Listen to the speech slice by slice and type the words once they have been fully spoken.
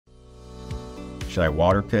Should I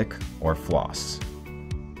Waterpik or floss?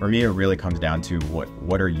 For me, it really comes down to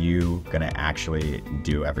what are you gonna actually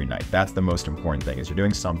do every night? That's the most important thing, is you're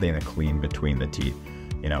doing something to clean between the teeth.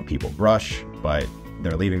 You know, people brush, but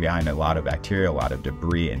they're leaving behind a lot of bacteria, a lot of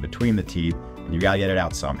debris in between the teeth, and you gotta get it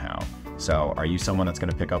out somehow. So are you someone that's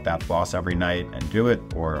gonna pick up that floss every night and do it,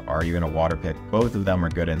 or are you gonna Waterpik? Both of them are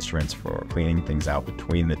good instruments for cleaning things out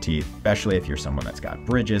between the teeth, especially if you're someone that's got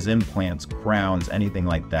bridges, implants, crowns, anything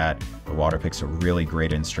like that. The Waterpik's a really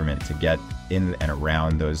great instrument to get in and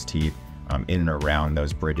around those teeth, in and around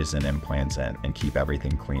those bridges and implants, and keep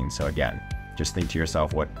everything clean. So again, just think to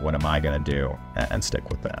yourself, what am I gonna do, and stick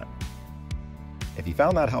with that. If you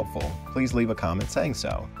found that helpful, please leave a comment saying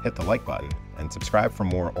so, hit the like button, and subscribe for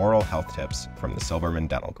more oral health tips from the Silberman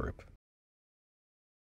Dental Group.